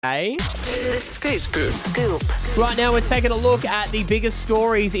The Scoop. Right now, we're taking a look at the biggest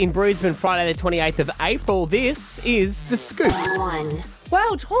stories in Brisbane Friday, the 28th of April. This is The Scoop.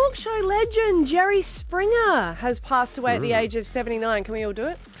 Well, talk show legend Jerry Springer has passed away at the age of 79. Can we all do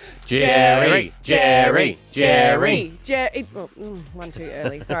it? Jerry. One too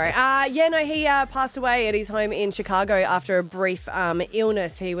early, sorry. He passed away at his home in Chicago after a brief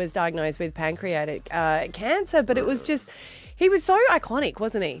illness. He was diagnosed with pancreatic cancer, but it was just... He was so iconic,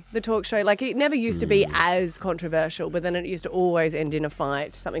 wasn't he? The talk show. Like, it never used to be as controversial, but then it used to always end in a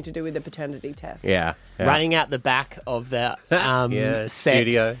fight, something to do with the paternity test. Yeah. Running out the back of the set,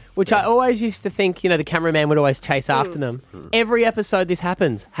 studio. which I always used to think, the cameraman would always chase after them. Every episode this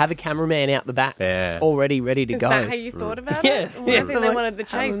happens, have a cameraman out the back, already ready to Is go. that how you thought about Yes. it? Well, I think they wanted the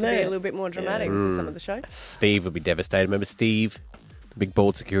chase to be a little bit more dramatic to some of the show. Steve would be devastated. Remember Steve? The big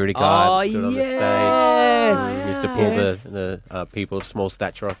bald security guard stood on the stage. Used to pull the people of small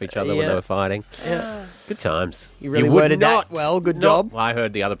stature off each other when they were fighting. Yeah. Good times. You really worded that well. Good job. I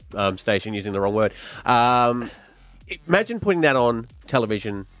heard the other station using the wrong word. Imagine putting that on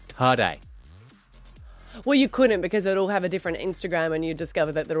television today. Well, you couldn't because it'd all have a different Instagram and you'd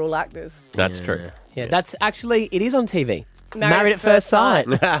discover that they're all actors. That's true. Yeah, that's actually, it is on TV. Married at First Sight.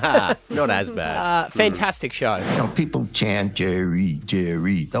 Not as bad. Fantastic show. People chant Jerry,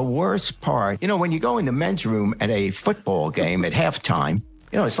 Jerry. The worst part, when you go in the men's room at a football game at halftime,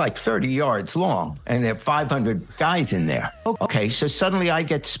 it's like 30 yards long, and there are 500 guys in there. Okay, so suddenly I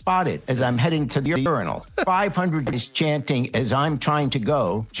get spotted as I'm heading to the urinal. 500 is chanting as I'm trying to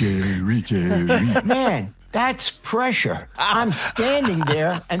go, Jerry, Jerry. Man, that's pressure. I'm standing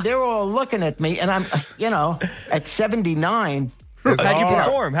there, and they're all looking at me, and I'm, at 79... How'd you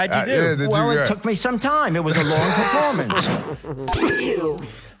perform? How'd you do? It took me some time. It was a long performance.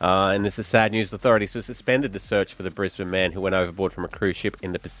 And this is sad news. Authorities have suspended the search for the Brisbane man who went overboard from a cruise ship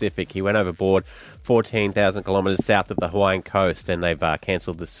in the Pacific. He went overboard 14,000 kilometres south of the Hawaiian coast, and they've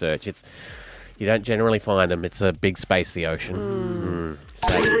cancelled the search. You don't generally find them. It's a big space, the ocean.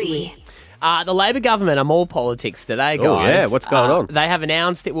 The Labor government, I'm all politics today, guys. Oh, yeah. What's going on? They have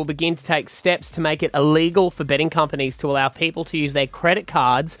announced it will begin to take steps to make it illegal for betting companies to allow people to use their credit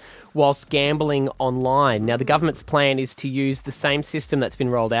cards whilst gambling online. Now, the government's plan is to use the same system that's been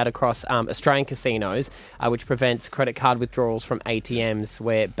rolled out across Australian casinos, which prevents credit card withdrawals from ATMs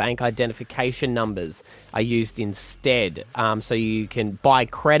where bank identification numbers are used instead. So you can buy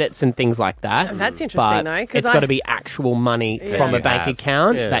credits and things like that. That's interesting, but though. It's got to be actual money from a bank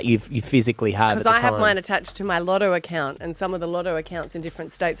account that you physically have. Because I have mine attached to my lotto account, and some of the lotto accounts in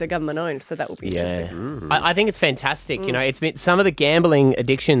different states are government-owned, so that will be interesting. I think it's fantastic. It's been some of the gambling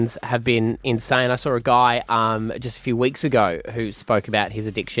addictions have been insane. I saw a guy just a few weeks ago who spoke about his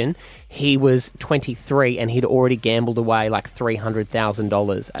addiction. He was 23 and he'd already gambled away like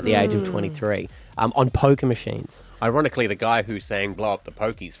 $300,000 at the age of 23 on poker machines. Ironically, the guy who sang Blow Up the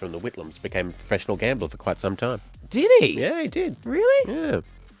Pokies from the Whitlams became a professional gambler for quite some time. Did he? Yeah, he did. Really? Yeah.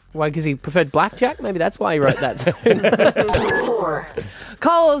 Why, because he preferred blackjack? Maybe that's why he wrote that song.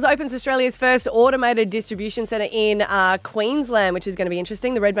 Coles opens Australia's first automated distribution centre in Queensland, which is going to be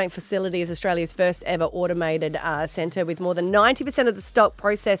interesting. The Redbank facility is Australia's first ever automated centre, with more than 90% of the stock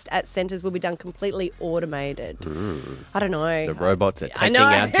processed at centres will be done completely automated. I don't know. The robots are I taking know,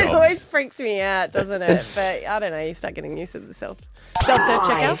 our jobs. it always freaks me out, doesn't it? But I don't know, you start getting used to the self-serve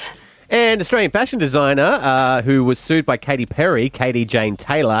checkout. And Australian fashion designer who was sued by Katy Perry, Katie Jane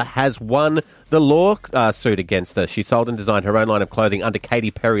Taylor, has won the lawsuit against her. She sold and designed her own line of clothing under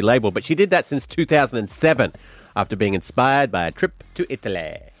Katy Perry label, but she did that since 2007 after being inspired by a trip to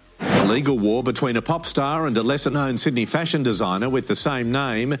Italy. A legal war between a pop star and a lesser-known Sydney fashion designer with the same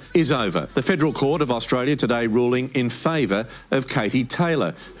name is over. The Federal Court of Australia today ruling in favour of Katie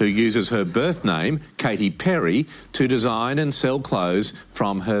Taylor, who uses her birth name, Katy Perry, to design and sell clothes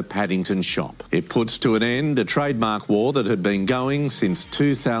from her Paddington shop. It puts to an end a trademark war that had been going since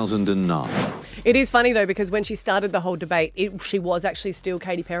 2009. It is funny, though, because when she started the whole debate, she was actually still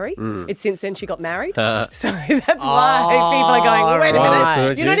Katy Perry. It's since then she got married. So that's why people are going, wait a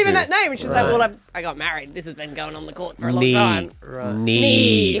minute, you're not even that name. And she's like, well, I got married. This has been going on the courts for a long time.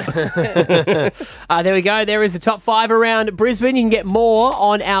 There we go. There is the top 5 around Brisbane. You can get more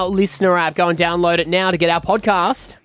on our listener app. Go and download it now to get our podcast.